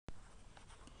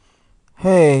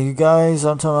Hey, you guys,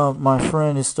 I'm talking about my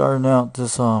friend is starting out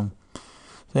this thing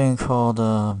called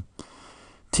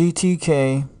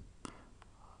TTK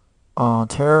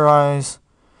Terrorize,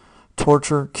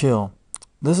 Torture, Kill.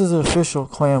 This is an official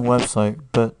clan website,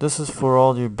 but this is for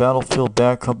all your Battlefield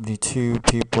Bad Company 2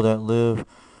 people that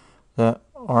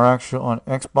are actually on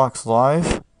Xbox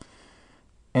Live.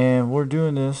 And we're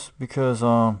doing this because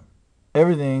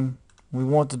everything we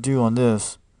want to do on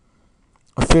this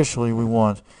officially we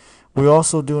want. We're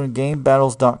also doing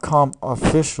GameBattles.com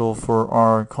official for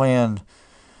our clan,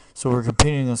 so we're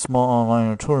competing in a small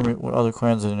online tournament with other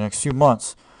clans in the next few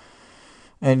months.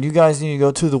 And you guys need to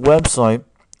go to the website,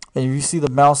 and if you see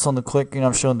the mouse on the click, and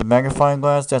I'm showing the magnifying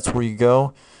glass, that's where you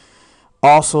go.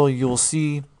 Also, you'll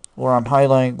see where I'm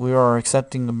highlighting we are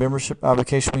accepting the membership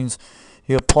application, means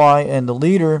you apply, and the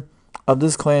leader of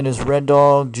this clan is Red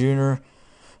Dog Jr.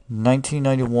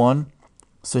 1991.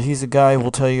 So he's the guy who will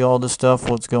tell you all this stuff,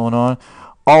 what's going on.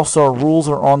 Also, our rules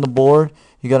are on the board.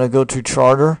 You gotta go to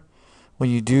charter when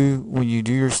you do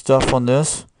your stuff on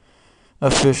this.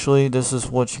 Officially, this is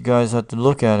what you guys have to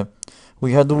look at it.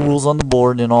 We had the rules on the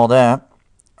board and all that.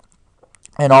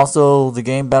 And also the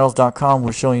GameBattles.com,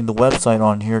 we're showing the website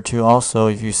on here too also,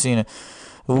 if you've seen it.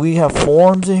 We have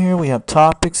forums in here, we have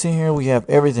topics in here, we have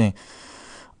everything.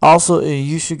 Also,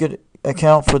 you should get an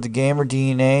account for the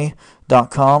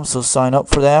GamerDna.com, so sign up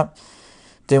for that.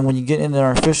 Then when you get into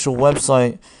our official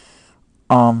website,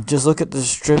 just look at the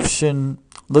description.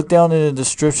 Look down in the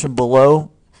description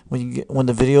below when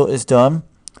the video is done.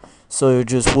 So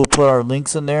we'll put our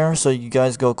links in there, so you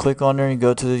guys go click on there and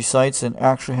go to these sites and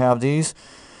actually have these.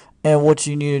 And what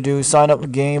you need to do is sign up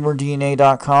with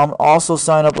GamerDna.com. Also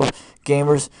sign up with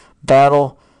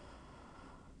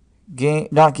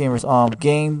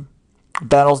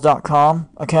GameBattles.com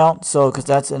account, so because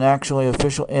that's an actually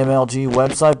official MLG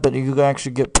website, but you can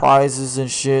actually get prizes and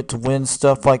shit to win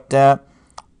stuff like that.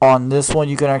 On this one,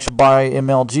 you can actually buy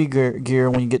MLG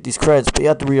gear when you get these credits, but you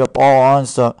have to read up all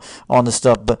on this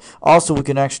stuff. But also, we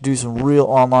can actually do some real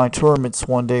online tournaments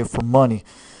one day for money,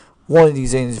 one of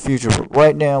these days in the future. But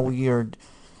right now, we are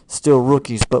still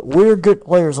rookies, but we're good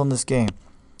players on this game.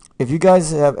 If you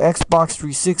guys have Xbox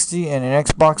 360 and an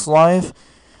Xbox Live,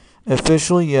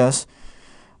 officially, yes.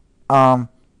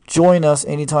 Join us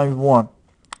anytime you want,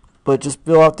 but just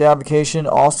fill out the application.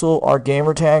 Also, our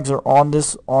gamer tags are on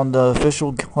the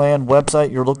official clan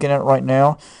website you're looking at right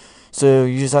now, so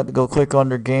you just have to go click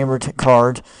under gamer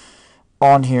card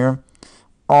on here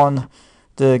on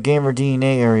the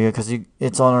GamerDna area, because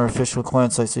it's on our official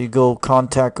clan site. So you go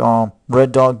contact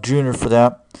Red Dog Jr. for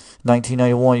that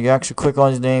 1991. You actually click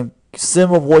on his name, send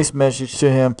him a voice message to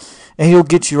him, and he'll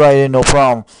get you right in, no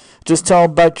problem. Just tell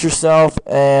him about yourself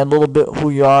and a little bit who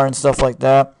you are and stuff like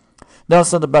that. Not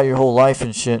something about your whole life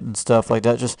and shit and stuff like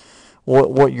that. Just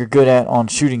what you're good at on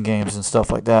shooting games and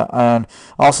stuff like that. And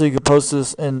also, you can post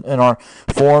this in our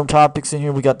forum topics in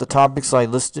here. We got the topics I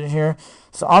listed here.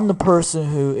 So I'm the person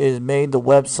who is made the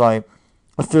website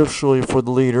officially for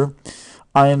the leader.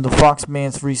 I am the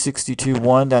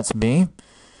Foxman3621. That's me.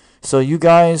 So you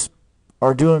guys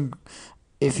are doing.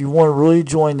 If you want to really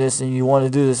join this and you want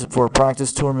to do this for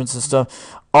practice tournaments and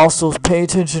stuff, also pay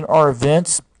attention to our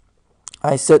events.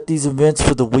 I set these events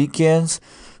for the weekends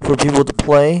for people to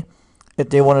play. If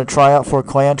they want to try out for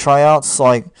clan tryouts,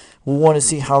 like we want to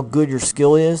see how good your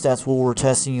skill is. That's what we're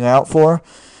testing you out for.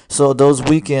 So those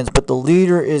weekends, but the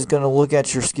leader is going to look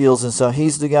at your skills and stuff.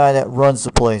 He's the guy that runs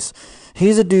the place.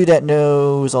 He's a dude that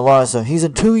knows a lot of stuff. He's a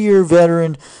 2-year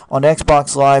veteran on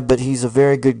Xbox Live, but he's a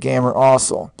very good gamer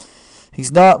also. He's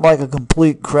not like a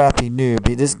complete crappy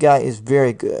noob. This guy is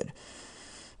very good.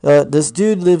 This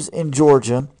dude lives in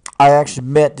Georgia. I actually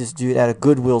met this dude at a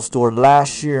Goodwill store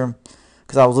last year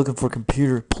because I was looking for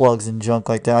computer plugs and junk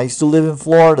like that. I used to live in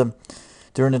Florida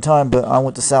during the time, but I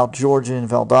went to South Georgia and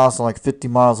Valdosta, like 50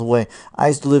 miles away. I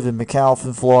used to live in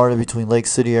McAlpin, Florida, between Lake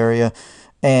City area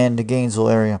and the Gainesville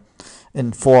area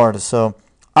in Florida. So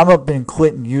I'm up in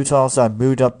Clinton, Utah, so I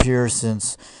moved up here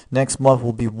since next month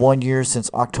will be 1 year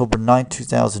since October 9th,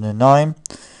 2009.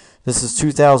 This is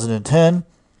 2010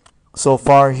 so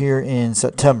far here in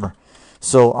September.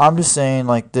 So I'm just saying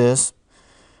like this.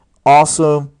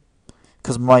 Also,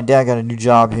 because my dad got a new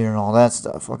job here and all that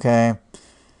stuff, okay?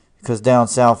 Because down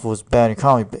south was bad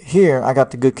economy. But here, I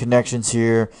got the good connections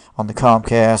here on the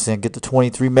Comcast and get the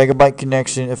 23 megabyte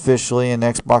connection officially and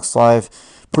Xbox Live.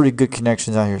 Pretty good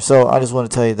connections out here. So I just want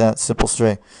to tell you that simple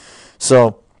straight.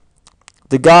 So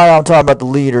the guy I'm talking about, the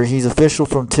leader, he's official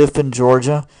from Tiffin,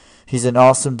 Georgia. He's an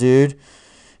awesome dude.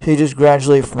 He just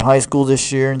graduated from high school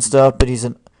this year and stuff, but he's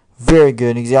a Very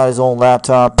good. He's got his own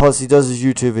laptop. Plus, he does his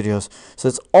YouTube videos. So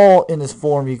it's all in this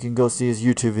form. You can go see his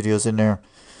YouTube videos in there.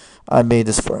 I made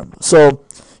this for him. So,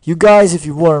 you guys, if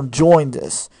you want to join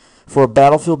this for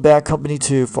Battlefield Bad Company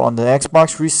 2 on the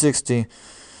Xbox 360,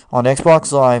 on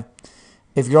Xbox Live,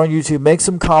 if you're on YouTube, make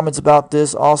some comments about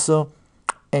this also.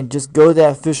 And just go to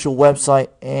that official website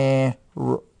and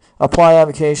apply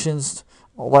applications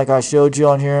like I showed you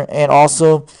on here. And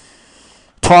also,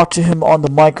 talk to him on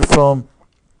the microphone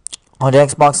on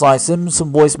Xbox Live. Send him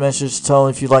some voice message, tell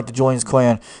him if you'd like to join his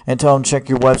clan, and tell him check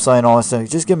your website and all that stuff.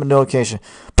 Just give him a notification.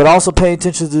 But also pay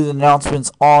attention to the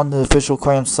announcements on the official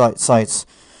clan sites.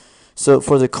 So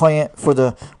for the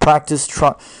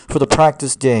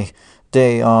practice day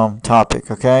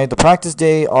topic, okay? The practice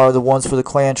day are the ones for the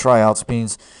clan tryouts,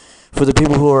 means for the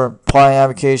people who are applying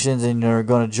applications and they're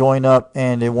going to join up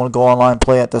and they want to go online and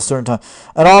play at a certain time.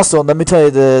 And also, let me tell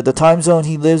you, the time zone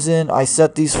he lives in, I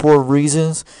set these for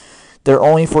reasons. They're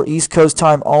only for East Coast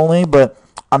time only, but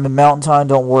I'm in Mountain Time.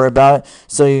 Don't worry about it.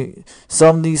 So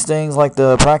some of these things like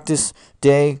the practice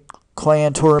day,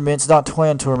 clan tournaments, not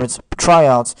clan tournaments,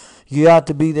 tryouts, you have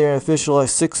to be there official at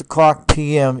 6 o'clock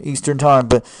p.m. Eastern time.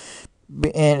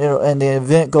 And the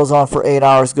event goes on for 8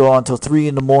 hours, go on until 3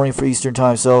 in the morning for Eastern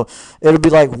time. So it'll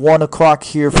be like 1 o'clock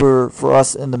here for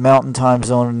us in the Mountain Time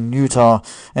zone in Utah,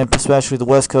 and especially the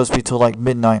West Coast be till like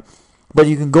midnight. But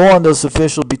you can go on those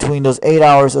official between those 8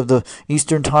 hours of the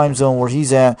Eastern time zone where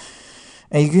he's at,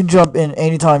 and you can jump in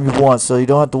anytime you want, so you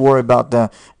don't have to worry about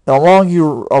that. As long as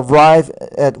you arrive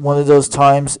at one of those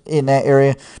times in that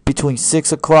area between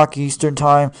 6 o'clock Eastern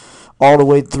time all the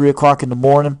way to 3 o'clock in the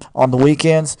morning on the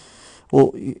weekends,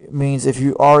 well, it means if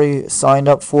you already signed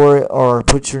up for it or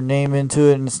put your name into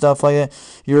it and stuff like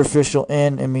that, you're official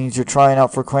in. It means you're trying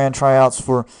out for clan tryouts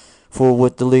for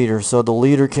with the leader. So the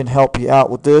leader can help you out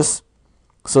with this.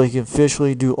 So he can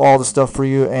officially do all the stuff for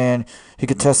you, and he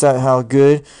can test out how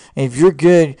good. And if you're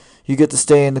good, you get to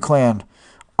stay in the clan.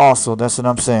 Also, that's what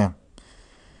I'm saying.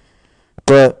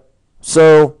 But,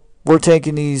 so, we're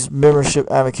taking these membership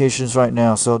applications right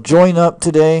now. So, join up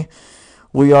today.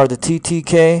 We are the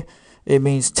TTK. It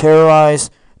means terrorize,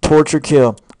 torture,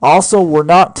 kill. Also, we're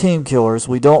not team killers.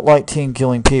 We don't like team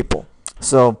killing people.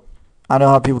 So, I know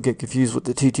how people get confused with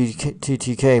the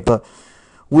TTK, but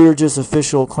we're just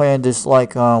official clan, just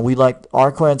like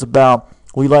our clan's about.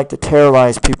 We like to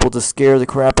terrorize people, to scare the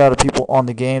crap out of people on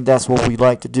the game. That's what we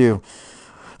like to do.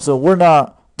 So we're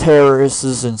not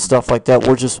terrorists and stuff like that.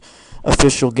 We're just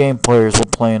official game players.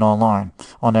 We're playing online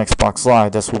on Xbox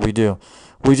Live. That's what we do.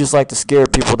 We just like to scare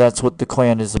people. That's what the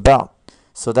clan is about.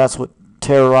 So that's what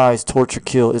terrorize, torture,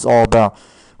 kill is all about.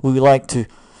 We like to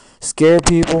scare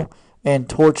people and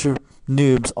torture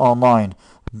noobs online.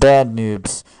 Bad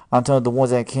noobs. I'm telling you, the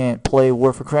ones that can't play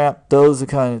War for crap, those are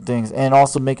the kind of things. And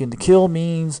also making the kill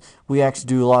means we actually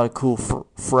do a lot of cool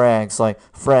frags, like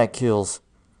frag kills.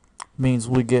 Means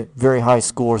we get very high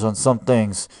scores on some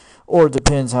things. Or it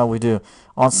depends how we do.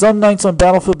 On some nights on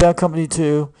Battlefield Bad Company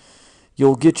 2,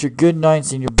 you'll get your good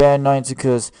nights and your bad nights,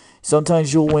 because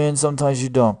sometimes you'll win, sometimes you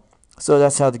don't. So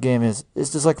that's how the game is.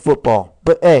 It's just like football.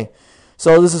 But hey,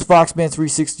 so this is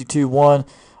Foxman3621.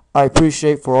 I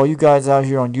appreciate for all you guys out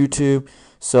here on YouTube.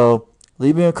 So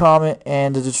leave me a comment,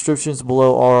 and the descriptions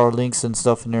below are our links and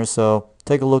stuff in there. So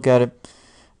take a look at it,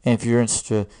 and if you're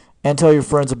interested, and tell your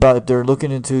friends about it. If they're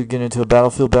looking into getting into a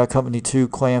Battlefield Bad Company 2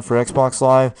 clan for Xbox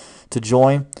Live to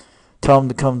join, tell them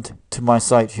to come to my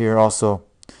site here also.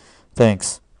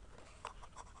 Thanks.